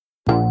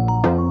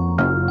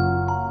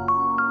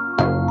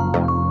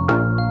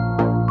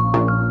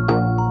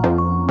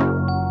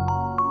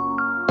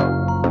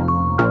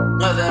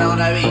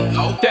the beat.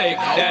 Go. Take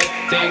that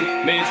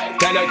thing, miss.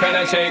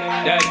 Kinda shake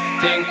that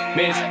thing,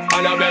 miss.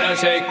 Annabella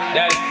shake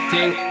that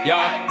thing,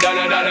 yeah.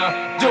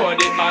 Donna,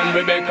 Jody and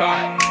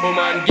Rebecca.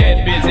 Woman,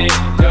 get busy.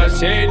 Just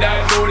shake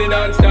that booty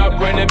non-stop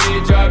when the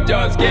beat drop.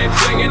 Just keep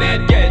swinging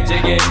it, get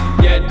jiggy.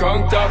 Get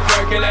crunked up,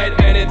 percolate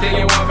anything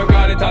you want. For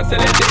call it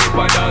oscillate if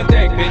I don't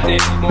take pity.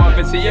 More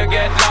to see you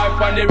get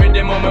life on the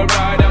rhythm of my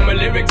ride. And my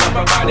lyrics up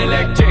about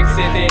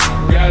electricity.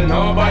 Girl,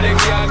 nobody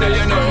can do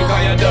you nothing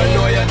cause you don't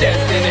know your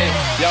destiny.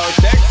 Yo,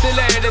 sexy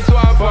ladies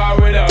want power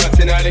with us.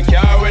 Inna the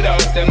car with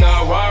us, them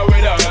not war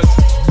with us.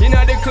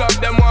 Inna the club,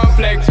 them want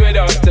flex with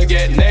us. To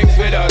get next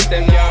with us,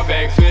 them not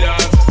vex with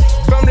us.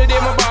 From the day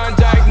my bond,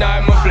 I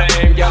ignite my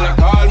flame. Girl, I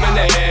call my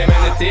name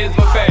and it is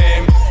my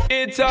fame.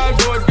 It's all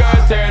good, girl,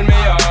 turn me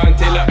on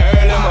till the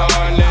early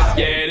morn. Let's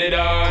get it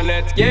on,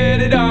 let's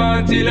get it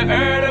on till the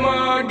early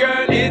morn.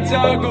 Girl, it's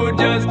all good,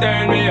 just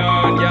turn me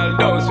on. Girl,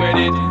 don't sweat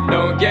it,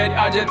 don't get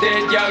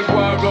agitated. Girl, go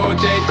and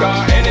rotate,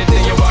 cause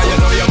anything you want, you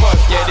know you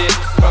must get it.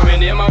 From your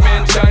name I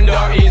mention,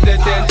 don't ease the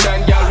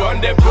tension. Girl, run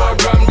the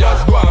program,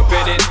 just go and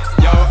fit it.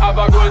 Yo, have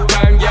a good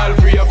time, girl,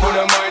 free up on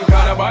the mind.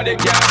 Cause nobody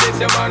can this,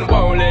 your man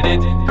won't let it.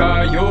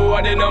 Cause you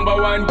are the number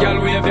one, girl,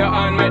 wave your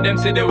hand, make them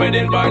see the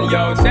wedding band.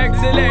 Yo,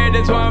 sexy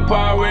ladies want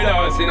power with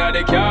us. Inna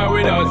the car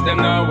with us, them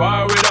not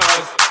war with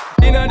us.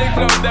 Inna the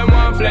club, them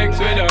want flex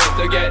with us.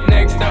 To get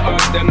next to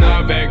us, them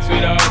not vex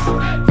with us.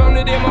 From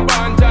the day my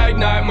bond, I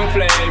ignite my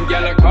flame.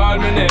 Girl, I call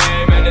my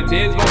name and it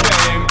is my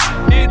fame.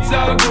 It's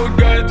all good,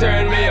 girl,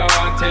 turn me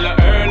on till the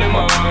early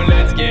morn.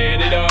 Let's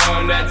get it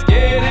on, let's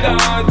get it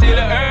on till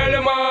the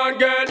early morn.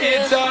 Girl,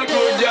 it's all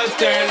good, just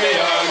turn me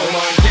on. Come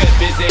on, get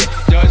busy,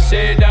 just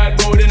shake that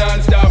booty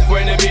non-stop.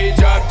 When the beat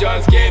drop,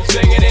 just keep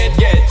swinging it,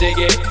 get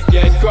jiggy.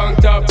 Get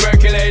crunked up,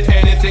 percolate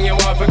anything you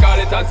want. For call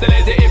it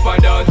oscillate if I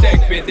don't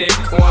take pity.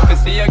 Want to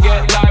see you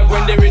get live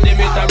when the rhythm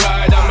is a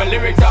ride. And my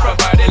lyrics are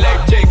provide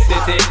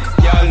electricity.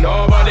 Y'all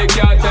nobody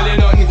can tell you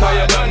nothing cause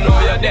you don't know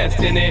your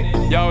destiny.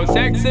 Yo,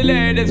 sexy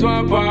ladies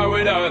want power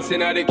with us.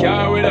 Inna the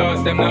car with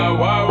us, them not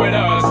war with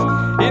us.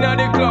 Inna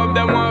the club,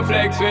 them want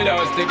flex with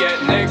us. To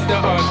get next to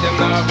us, them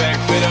not vex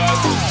with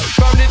us.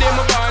 From the day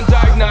my bond,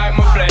 I ignite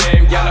my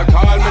flame. Girl, I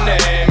call my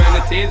name and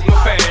it is my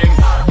fame.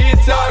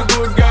 It's all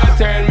good, girl,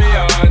 turn me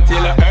on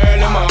till the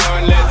early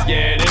morn. Let's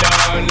get it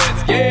on,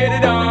 let's get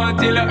it on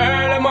till the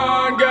early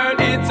morn. Girl,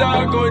 it's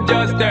all good,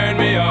 just turn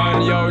me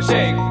on. Yo,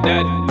 shake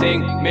that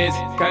thing, miss.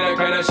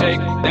 Kinda shake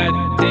that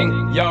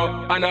thing.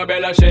 Yo,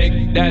 Annabella,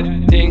 shake that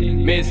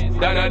thing, miss.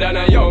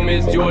 Donna, yo,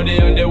 Miss Jody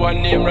and the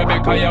one named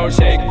Rebecca. Yo,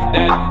 shake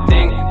that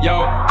thing.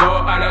 Yo,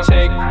 Joanna,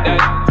 shake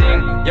that thing.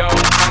 Yo,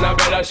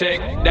 Annabella,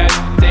 shake that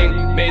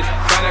thing, miss.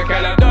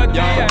 Kinda dirty,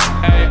 yo,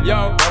 hey,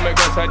 yo, come and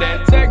go so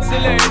then. Sexy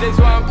ladies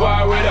want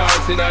power with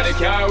us. Inna the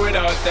car with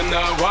us, them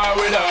not war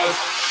with us.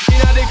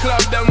 Inna the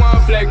club, them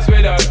want flex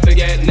with us. To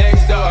get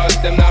next to us,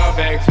 them not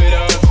vex with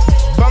us.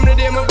 From the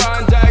day my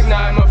bond, I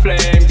ignite my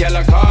flame. Girl,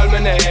 I call my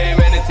name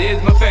and it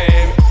is my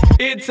fame.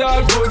 It's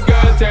all good,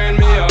 girl, turn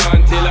me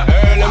on till the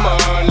early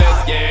morn.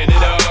 Let's get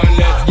it on,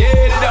 let's get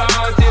it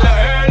on till the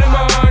early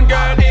morn.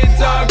 Girl,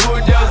 it's all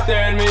good, just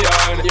turn me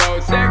on. Yo,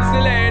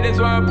 sexy ladies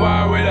want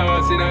power with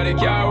us. Inna the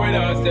car with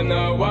us, them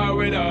not war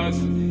with us.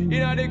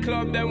 Inna the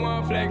club, them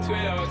want flex with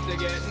us. To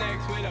get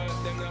next with us,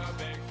 them